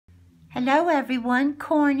Hello everyone,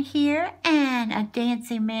 Corn here, and a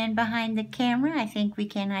dancing man behind the camera. I think we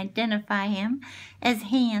can identify him as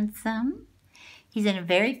handsome. He's in a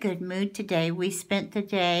very good mood today. We spent the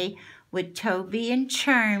day with Toby and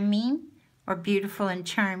Charming, or Beautiful and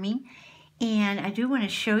Charming, and I do want to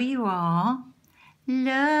show you all.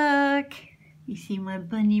 Look, you see my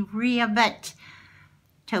bunny ribbit.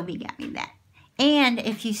 Toby got me that. And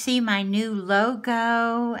if you see my new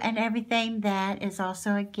logo and everything, that is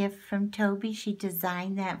also a gift from Toby. She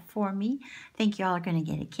designed that for me. I think y'all are going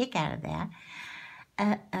to get a kick out of that.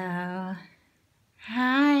 Uh-oh.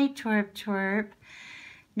 Hi, Twerp Twerp.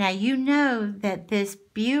 Now, you know that this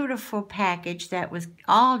beautiful package that was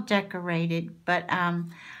all decorated, but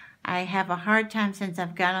I have a hard time since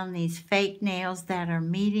I've got on these fake nails that are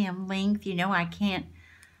medium length. You know, I can't...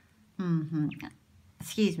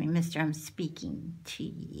 Excuse me, mister, I'm speaking to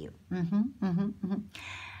you.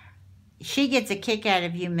 She gets a kick out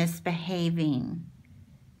of you misbehaving,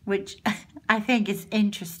 which I think is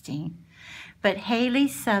interesting. But Hayley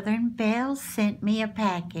Southern Belle sent me a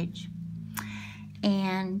package.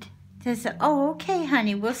 And says, oh, okay,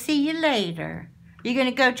 honey, we'll see you later. You're going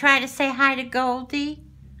to go try to say hi to Goldie?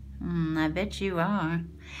 I bet you are.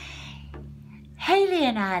 Hayley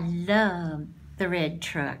and I love the red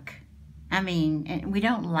truck. I mean, we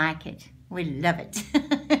don't like it. We love it.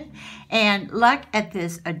 And look at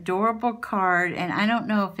this adorable card. And I don't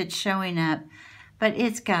know if it's showing up, but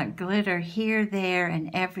it's got glitter here, there,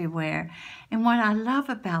 and everywhere. And what I love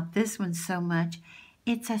about this one so much,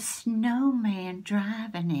 it's a snowman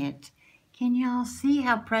driving it. Can y'all see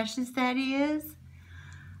how precious that is?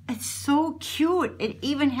 It's so cute. It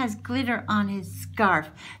even has glitter on his scarf.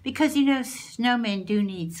 Because, you know, snowmen do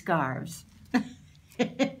need scarves.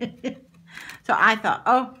 So I thought,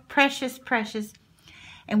 oh, precious, precious.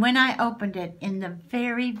 And when I opened it, in the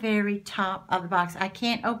very, very top of the box, I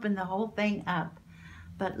can't open the whole thing up,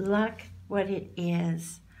 but look what it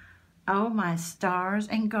is. Oh, my stars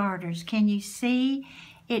and garters. Can you see?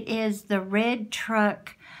 It is the red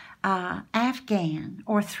truck Afghan,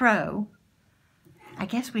 or throw. I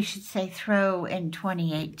guess we should say throw in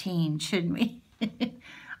 2018, shouldn't we?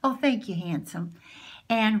 Oh, thank you, handsome.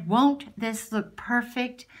 And won't this look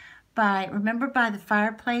perfect? Remember by the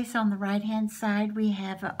fireplace on the right-hand side, we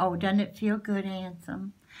have oh, doesn't it feel good,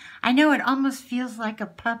 handsome? I know, it almost feels like a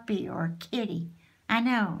puppy or a kitty. I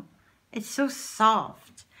know. It's so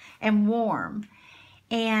soft and warm.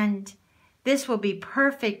 And this will be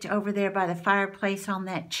perfect over there by the fireplace on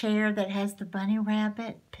that chair that has the bunny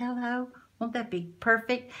rabbit pillow. Won't that be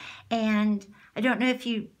perfect? And I don't know if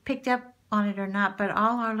you picked up on it or not, but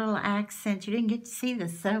all our little accents, you didn't get to see the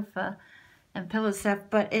sofa and pillow stuff,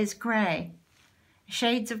 but it's gray.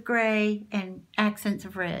 Shades of gray and accents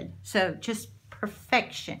of red. So just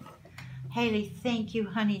perfection. Hayley, thank you,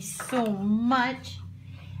 honey, so much.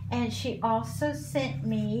 And she also sent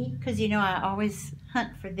me, because you know I always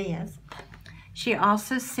hunt for this, she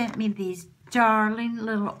also sent me these darling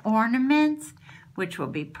little ornaments, which will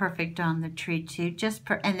be perfect on the tree too.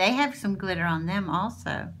 And they have some glitter on them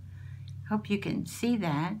also. Hope you can see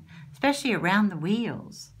that, especially around the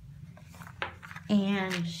wheels.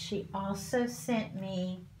 And she also sent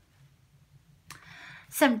me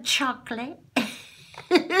some chocolate.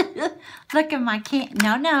 Look at my can.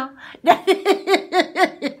 No.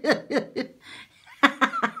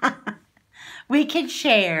 We can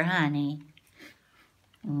share, honey.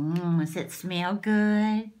 Does it smell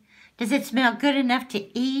good? Does it smell good enough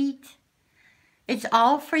to eat? It's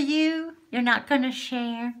all for you? You're not going to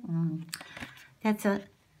share?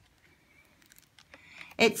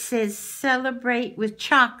 It says celebrate with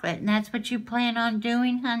chocolate, and that's what you plan on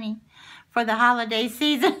doing, honey, for the holiday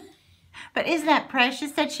season. But isn't that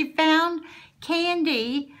precious that she found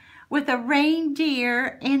candy with a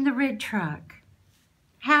reindeer in the red truck?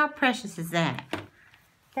 How precious is that?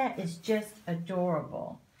 That is just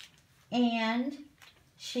adorable. And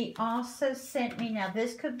she also sent me, now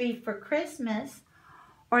this could be for Christmas,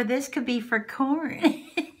 or this could be for Corn.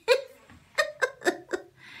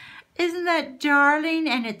 Isn't that darling?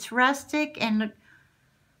 And it's rustic, and look,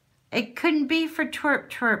 it couldn't be for Twerp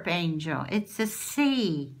Twerp Angel. It's a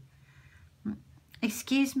C.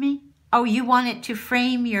 Excuse me? Oh, you want it to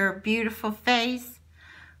frame your beautiful face?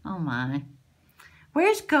 Oh my.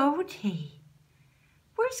 Where's Goldie?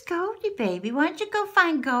 Where's Goldie, baby? Why don't you go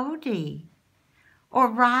find Goldie? Or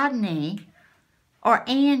Rodney? Or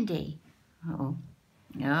Andy? Oh,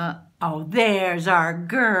 there's our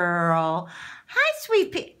girl. Hi,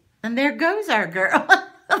 sweet pea. And there goes our girl.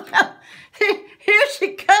 Here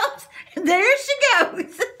she comes. There she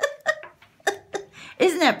goes.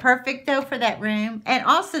 Isn't that perfect, though, for that room? And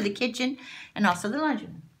also the kitchen and also the laundry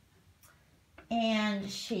room. And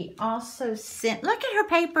she also sent, look at her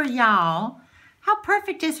paper, y'all. How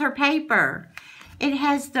perfect is her paper? It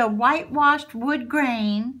has the whitewashed wood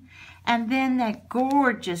grain and then that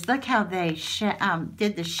gorgeous, look how they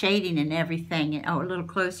did the shading and everything. Oh, a little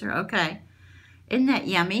closer, okay. Isn't that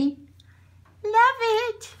yummy? Love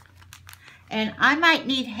it. And I might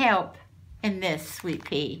need help in this, Sweet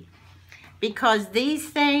Pea, because these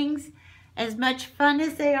things, as much fun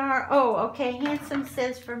as they are, oh, okay, Handsome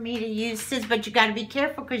says for me to use scissors, but you got to be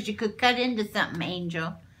careful because you could cut into something,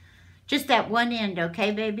 Angel. Just that one end,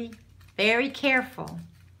 okay, baby? Very careful.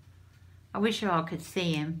 I wish y'all could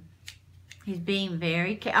see him. He's being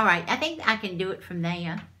very careful. All right, I think I can do it from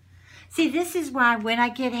there. See, this is why when I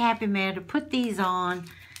get Happy Mail to put these on,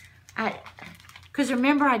 because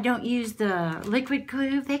remember, I don't use the liquid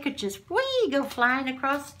glue. They could just, whee, go flying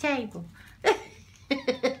across the table.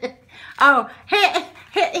 Oh,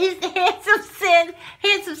 Handsome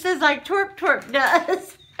says like Twerp Twerp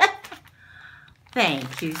does.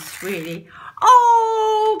 Thank you, sweetie.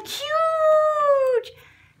 Oh, cute.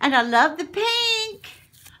 And I love the pink.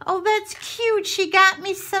 Oh, that's cute. She got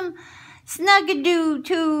me some Snuggadoo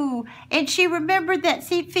too. And she remembered that,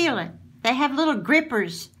 see, feel it. They have little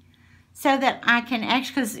grippers so that I can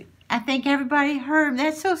actually, because I think everybody heard.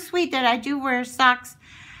 That's so sweet that I do wear socks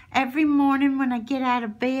every morning when I get out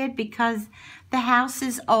of bed because the house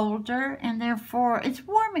is older and therefore it's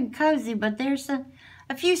warm and cozy, but there's a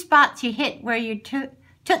few spots you hit where your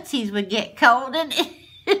tootsies would get cold. And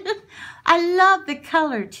I love the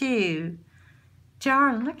color too.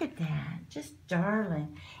 Darling, look at that. Just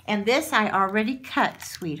darling. And this I already cut,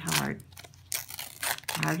 sweetheart.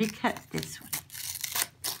 I already cut this one.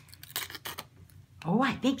 Oh,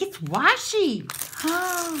 I think it's washi.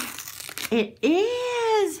 Oh, it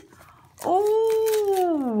is.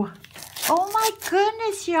 Oh, oh my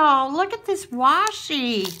goodness, y'all. Look at this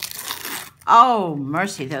washi. Oh,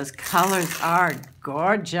 mercy, those colors are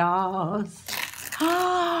gorgeous.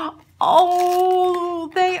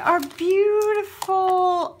 Oh, they are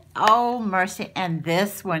beautiful. Oh, mercy. And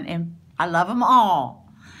this one, and I love them all.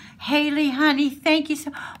 Hayley, honey, thank you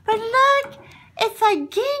so much. But look, it's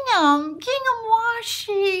like gingham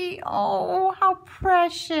washi. Oh, how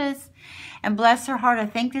precious. And bless her heart, I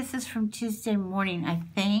think this is from Tuesday morning, I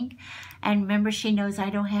think. And remember, she knows I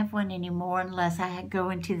don't have one anymore unless I go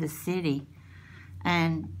into the city.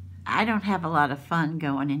 And I don't have a lot of fun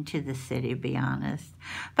going into the city, to be honest.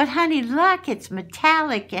 But honey, look, it's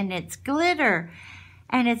metallic and it's glitter.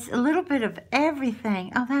 And it's a little bit of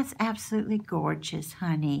everything. Oh, that's absolutely gorgeous,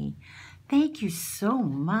 honey. Thank you so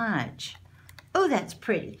much. Oh, that's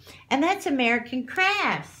pretty. And that's American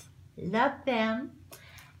Crafts. Love them.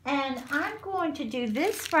 And I'm going to do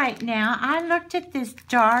this right now. I looked at this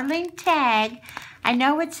darling tag. I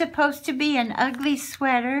know it's supposed to be an ugly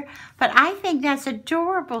sweater, but I think that's an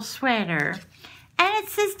adorable sweater. And it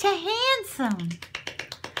says to Handsome.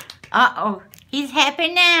 Uh-oh, he's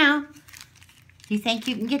happy now. You think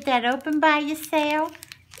you can get that open by yourself?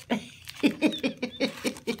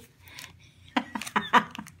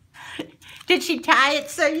 Did she tie it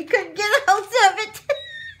so you couldn't get a hold of it?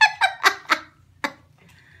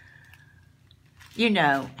 You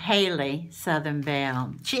know, Hayley, Southern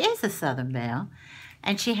Belle. She is a Southern Belle.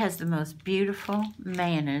 And she has the most beautiful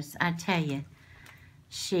manners, I tell you.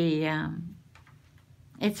 She,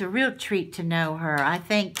 it's a real treat to know her. I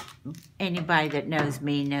think anybody that knows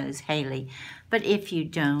me knows Hayley. But if you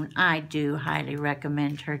don't, I do highly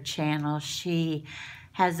recommend her channel. She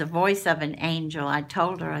has the voice of an angel. I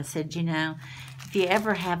told her, I said, you know, if you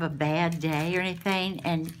ever have a bad day or anything,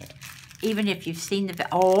 and even if you've seen the,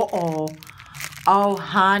 oh,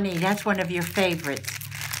 honey, that's one of your favorites.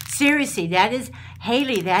 Seriously, that is,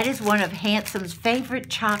 Hayley, that is one of Handsome's favorite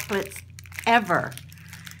chocolates ever.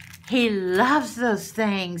 He loves those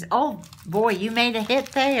things. Oh, boy, you made a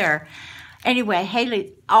hit there. Anyway,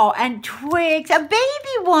 Hayley, oh, and Twigs, a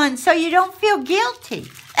baby one, so you don't feel guilty.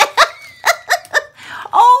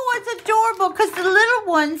 Oh, it's adorable, because the little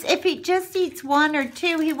ones, if he just eats one or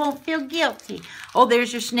two, he won't feel guilty. Oh,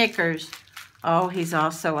 there's your Snickers. Oh, he's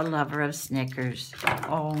also a lover of Snickers.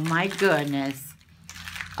 Oh, my goodness.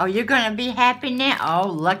 Oh, you're going to be happy now? Oh,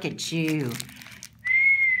 look at you.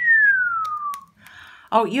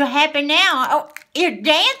 Oh, you're happy now? Oh, you're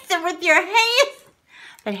dancing with your hands.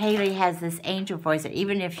 But Hayley has this angel voice that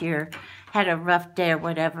even if you're had a rough day or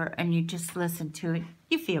whatever and you just listen to it,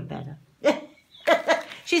 you feel better.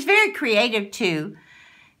 She's very creative, too.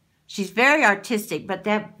 She's very artistic, but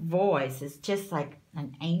that voice is just like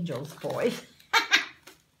an angel's voice.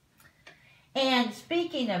 And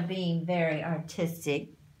speaking of being very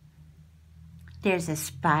artistic, there's a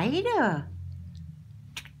spider.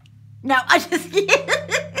 No, I just kidding.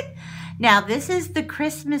 Now, this is the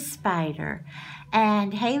Christmas spider.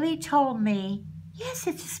 And Hayley told me, yes,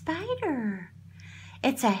 it's a spider.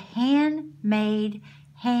 It's a handmade,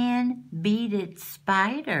 hand-beaded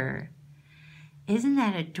spider. Isn't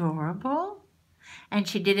that adorable? And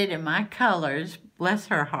she did it in my colors. Bless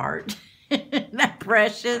her heart. Isn't that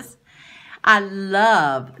precious? I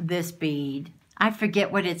love this bead. I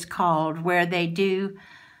forget what it's called, where they do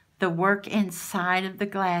the work inside of the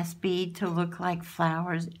glass bead to look like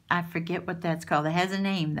flowers. I forget what that's called. It has a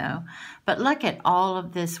name, though. But look at all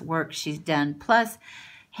of this work she's done. Plus,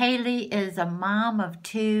 Hayley is a mom of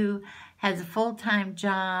 2, has a full-time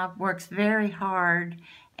job, works very hard,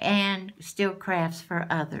 and still crafts for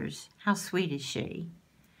others. How sweet is she?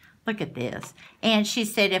 Look at this. And she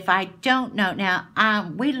said, if I don't know,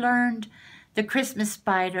 now, we learned the Christmas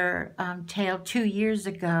spider tale 2 years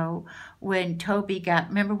ago when Toby got,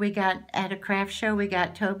 remember we got at a craft show, we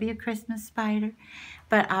got Toby a Christmas spider.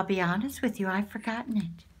 But I'll be honest with you, I've forgotten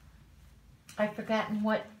it. I've forgotten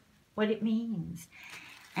what it means.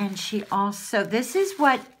 And she also, this is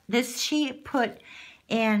what, she put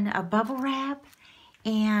in a bubble wrap,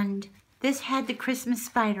 and this had the Christmas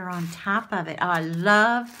spider on top of it. Oh, I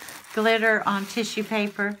love glitter on tissue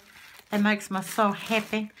paper. That makes me so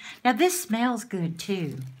happy. Now, this smells good,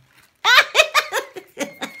 too.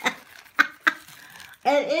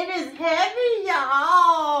 And it is heavy,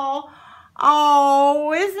 y'all.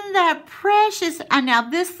 Oh, isn't that precious? And now,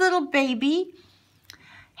 this little baby,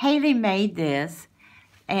 Hayley made this.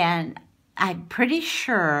 And I'm pretty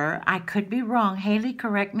sure, I could be wrong. Hayley,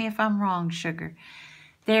 correct me if I'm wrong, sugar.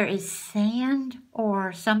 There is sand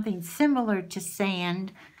or something similar to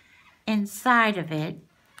sand inside of it.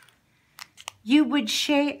 You would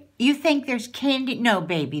share, you think there's candy? No,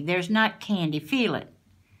 baby, there's not candy. Feel it.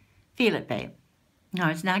 Feel it, babe. No,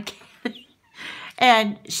 it's not candy.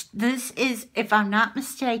 And this is, if I'm not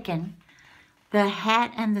mistaken, the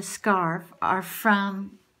hat and the scarf are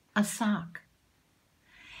from a sock.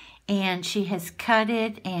 And she has cut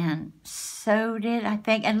it and sewed it, I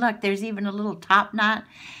think. And look, there's even a little top knot.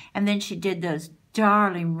 And then she did those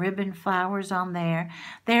darling ribbon flowers on there.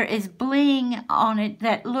 There is bling on it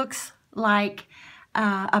that looks like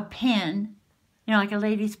a pen, you know, like a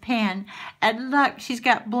lady's pen. And look, she's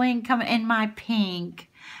got bling coming in my pink.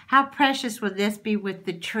 How precious would this be with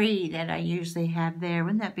the tree that I usually have there?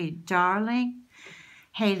 Wouldn't that be darling?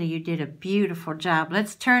 Hayley, you did a beautiful job.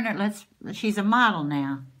 Let's turn her, she's a model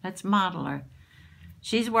now. Let's model her.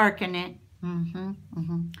 She's working it.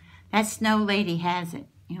 That snow lady has it.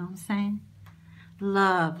 You know what I'm saying?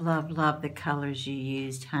 Love, love, love the colors you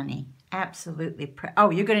used, honey. Absolutely. Oh,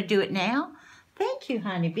 you're going to do it now? Thank you,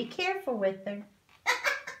 honey. Be careful with her.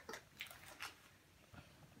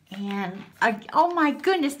 And, oh my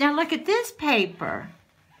goodness, now look at this paper.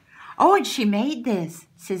 Oh, and she made this. It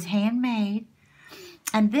says handmade.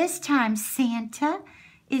 And this time Santa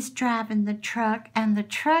is driving the truck, and the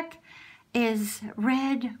truck is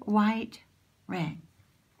red, white, red.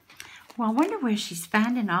 Well, I wonder where she's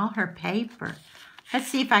finding all her paper. Let's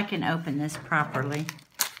see if I can open this properly.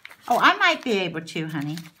 Oh, I might be able to,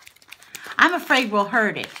 honey. I'm afraid we'll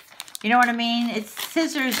hurt it. You know what I mean? It's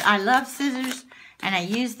scissors. I love scissors, and I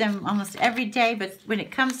use them almost every day. But when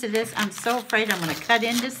it comes to this, I'm so afraid I'm going to cut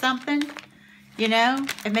into something. You know,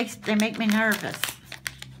 they make me nervous.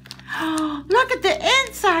 Oh, look at the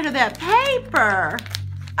inside of that paper.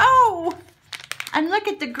 Oh, and look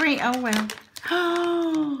at the green. Oh, well.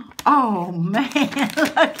 Oh, man,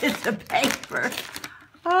 look at the paper.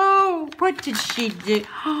 Oh, what did she do?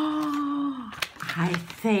 Oh, I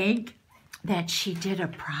think that she did a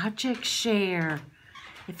project share,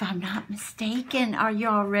 if I'm not mistaken. Are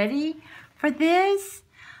y'all ready for this?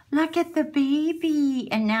 Look at the baby.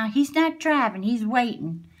 And now he's not driving, he's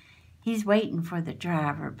waiting. He's waiting for the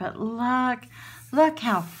driver. But look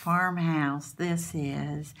how farmhouse this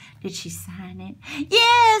is. Did she sign it?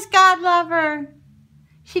 Yes, God love her.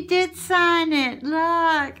 She did sign it.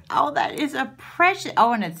 Look. Oh, that is a precious.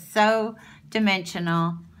 Oh, and it's so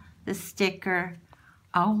dimensional. The sticker.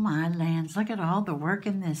 Oh, my lands. Look at all the work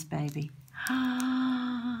in this, baby.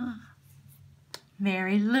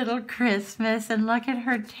 Merry little Christmas. And look at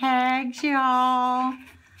her tags, y'all.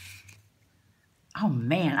 Oh,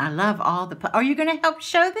 man, I love all the... Are you going to help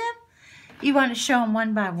show them? You want to show them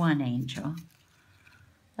one by one, Angel?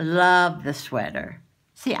 I love the sweater.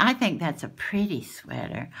 See, I think that's a pretty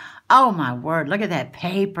sweater. Oh, my word, look at that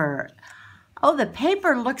paper. Oh, the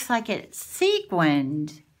paper looks like it's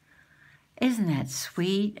sequined. Isn't that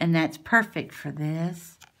sweet? And that's perfect for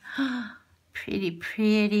this. Pretty,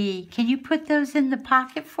 pretty. Can you put those in the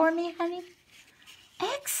pocket for me, honey?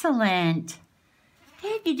 Excellent.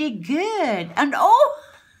 Dad, you did good. And oh,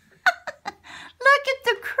 look at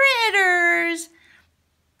the critters.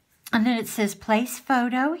 And then it says place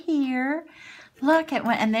photo here. Look at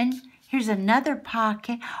one. And then here's another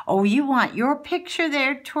pocket. Oh, you want your picture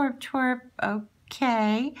there, twerp, twerp.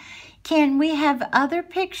 Okay. Can we have other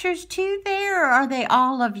pictures too there, or are they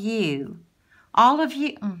all of you? All of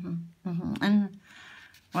you? And,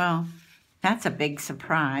 well, that's a big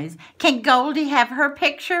surprise. Can Goldie have her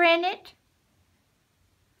picture in it?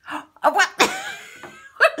 Oh, what?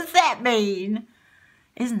 What does that mean?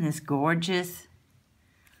 Isn't this gorgeous?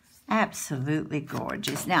 Absolutely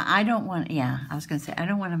gorgeous. Now, I don't want, I was going to say, I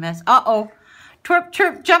don't want to mess. Uh-oh. Twerp,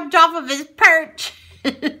 twerp jumped off of his perch.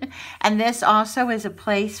 And this also is a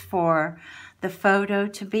place for the photo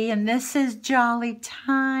to be. And this is Jolly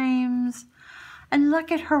Times. And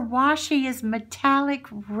look at her washi is metallic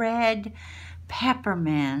red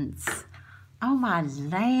peppermints. Oh, my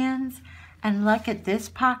lands. And look at this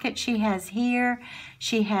pocket she has here.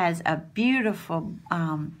 She has a beautiful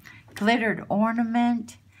glittered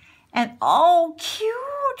ornament. And oh,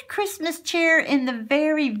 cute Christmas chair in the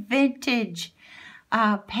very vintage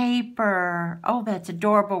paper. Oh, that's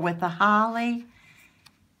adorable with the holly.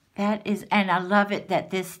 That is, and I love it that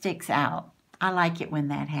this sticks out. I like it when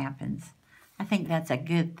that happens. I think that's a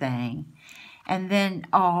good thing. And then,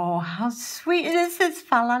 oh, how sweet. This is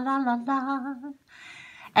fa la la la la.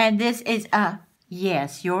 And this is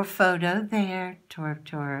yes, your photo there, twerp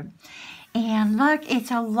twerp. And look,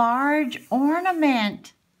 it's a large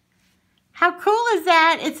ornament. How cool is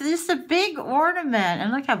that? It's just a big ornament.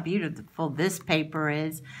 And look how beautiful this paper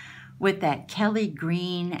is with that Kelly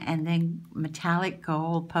green and then metallic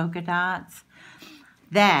gold polka dots.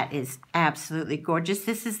 That is absolutely gorgeous.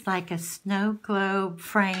 This is like a snow globe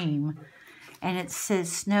frame. And it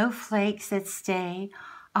says snowflakes that stay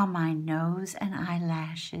on my nose and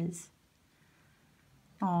eyelashes.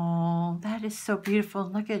 Oh, that is so beautiful.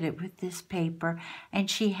 Look at it with this paper. And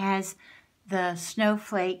she has the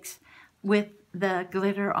snowflakes with the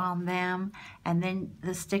glitter on them. And then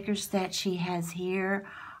the stickers that she has here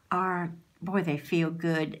are, boy, they feel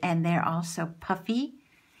good. And they're also puffy.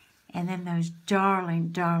 And then those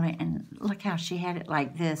darling, and look how she had it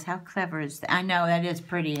like this. How clever is that? I know, that is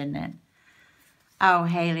pretty, isn't it? Oh,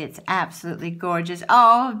 Hayley, it's absolutely gorgeous.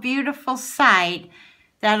 Oh, beautiful sight.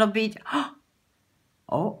 That'll be,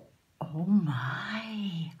 oh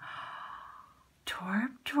my.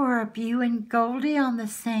 Twerp, twerp, you and Goldie on the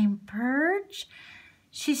same perch?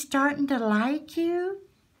 She's starting to like you?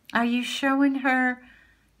 Are you showing her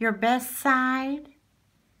your best side?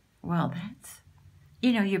 Well, that's,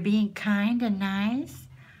 you know, you're being kind and nice.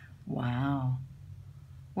 Wow.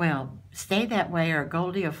 Well, stay that way or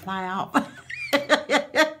Goldie will fly off.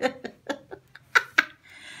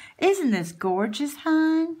 Isn't this gorgeous,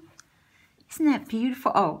 hon? Isn't that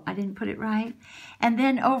beautiful? Oh, I didn't put it right. And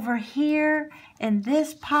then over here in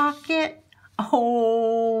this pocket,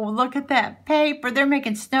 oh, look at that paper. They're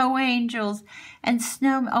making snow angels and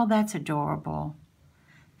snow. Oh, that's adorable.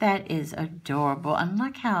 That is adorable. And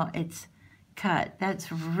look how it's cut.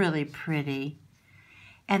 That's really pretty.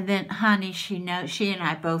 And then, honey, she knows, she and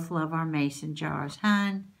I both love our mason jars.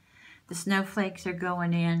 Hon, the snowflakes are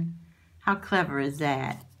going in. How clever is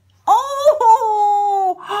that? Oh!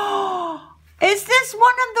 Is this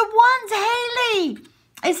one of the ones, Hayley?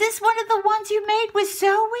 Is this one of the ones you made with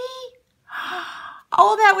Zoe?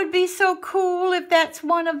 Oh, that would be so cool if that's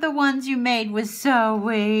one of the ones you made with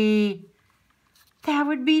Zoe. That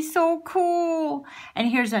would be so cool. And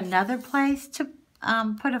here's another place to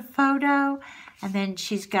put a photo. And then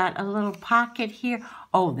she's got a little pocket here.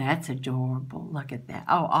 Oh, that's adorable. Look at that.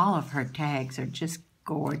 Oh, all of her tags are just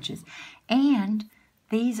gorgeous. And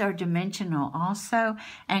these are dimensional also.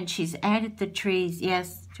 And she's added the trees,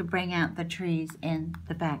 yes, to bring out the trees in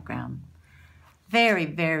the background. Very,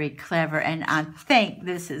 very clever. And I think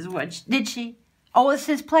this is what, did she? Oh, it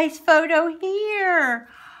says place photo here.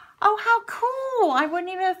 Oh, how cool. I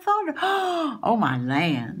wouldn't even have thought of, oh, my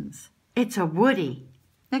lands. It's a Woody.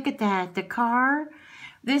 Look at that, the car.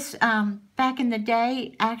 This, back in the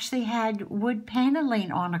day, actually had wood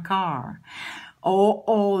paneling on a car.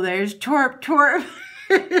 Oh, there's Twerp, Twerp.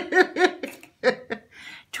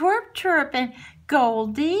 Twerp, Twerp, and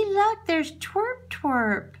Goldie. Look, there's Twerp,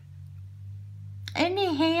 Twerp. Isn't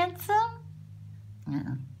he handsome?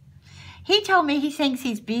 Yeah. He told me he thinks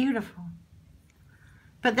he's beautiful.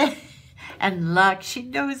 But then, and look, she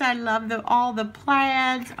knows I love them. All the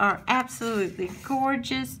plaids are absolutely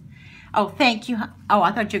gorgeous. Oh, thank you. Oh,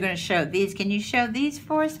 I thought you were going to show these. Can you show these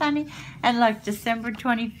for us, honey? And look, December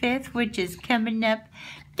 25th, which is coming up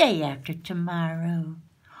day after tomorrow.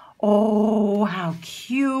 Oh, how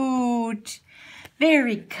cute.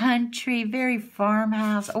 Very country, very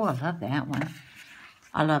farmhouse. Oh, I love that one.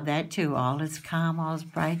 I love that too. All is calm, all is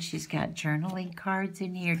bright. She's got journaling cards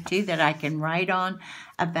in here too that I can write on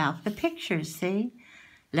about the pictures, see?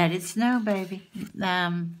 Let it snow, baby.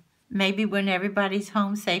 Maybe when everybody's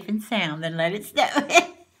home safe and sound, then let it snow.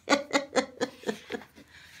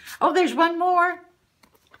 Oh, there's one more.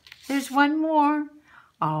 There's one more.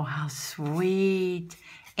 Oh, how sweet.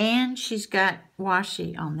 And she's got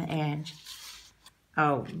washi on the edge.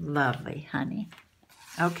 Oh, lovely, honey.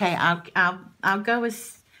 Okay, I'll go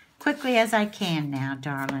as quickly as I can now,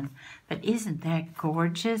 darling. But isn't that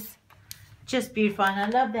gorgeous? Just beautiful. And I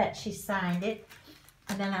love that she signed it.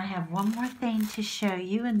 And then I have one more thing to show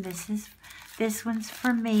you, and this one's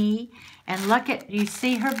for me. And look at, you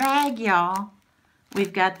see her bag, y'all.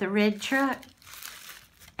 We've got the red truck.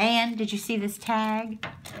 And did you see this tag?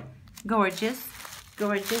 Gorgeous,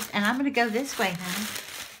 gorgeous. And I'm going to go this way, honey.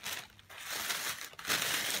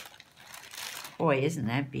 Boy, isn't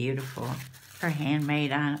that beautiful? Her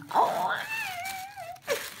handmade on. Oh,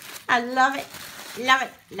 I love it. Love it,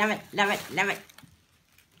 love it, love it, love it.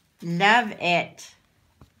 Love it.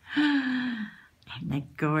 Isn't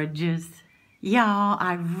that gorgeous? Y'all,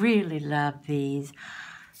 I really love these.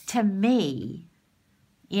 To me,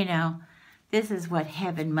 you know, this is what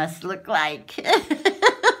heaven must look like.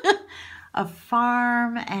 A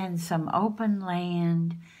farm and some open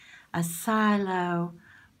land, a silo,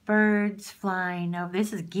 birds flying over.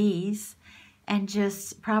 This is geese. And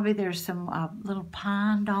just probably there's some little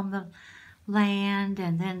pond on the land.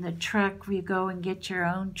 And then the truck where you go and get your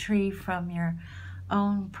own tree from your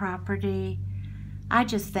own property. I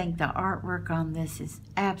just think the artwork on this is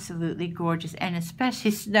absolutely gorgeous, and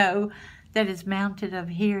especially snow that is mounted up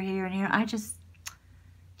here, here, and here.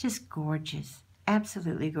 Just gorgeous,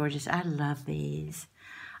 absolutely gorgeous. I love these.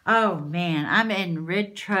 Oh man, I'm in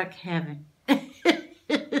red truck heaven.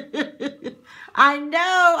 I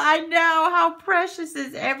know how precious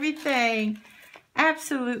is everything.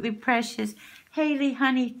 Absolutely precious. Hayley,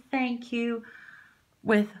 honey, thank you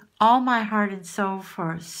with all my heart and soul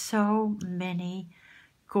for so many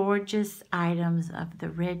gorgeous items of the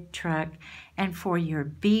red truck, and for your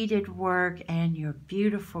beaded work and your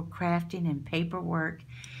beautiful crafting and paperwork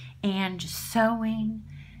and sewing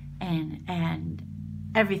and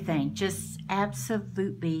everything. Just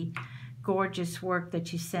absolutely gorgeous work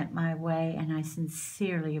that you sent my way, and I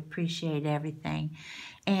sincerely appreciate everything.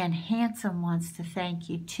 And Handsome wants to thank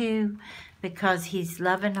you too, because he's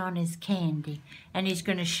loving on his candy, and he's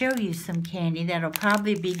going to show you some candy that'll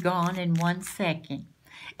probably be gone in 1 second.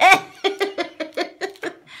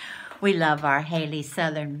 We love our Hayley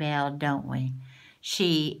Southern Belle, don't we?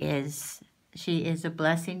 She is a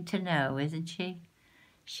blessing to know, isn't she?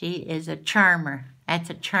 She is a charmer. That's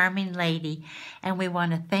a charming lady. And we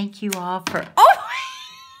want to thank you all for... Oh!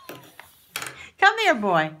 Come here,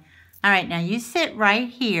 boy. All right, now you sit right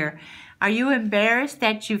here. Are you embarrassed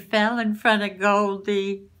that you fell in front of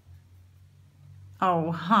Goldie?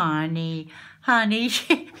 Oh, honey. Honey,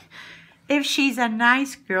 if she's a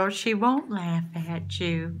nice girl, she won't laugh at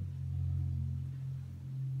you.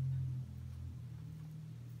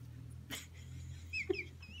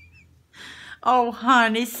 Oh,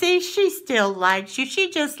 honey, see, she still likes you.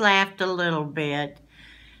 She just laughed a little bit.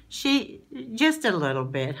 Just a little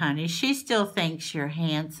bit, honey. She still thinks you're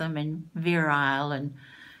handsome and virile and,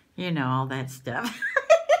 you know, all that stuff.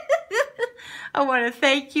 I want to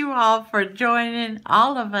thank you all for joining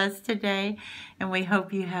all of us today, and we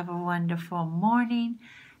hope you have a wonderful morning,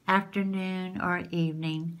 afternoon, or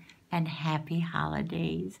evening, and happy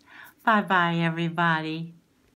holidays. Bye-bye, everybody.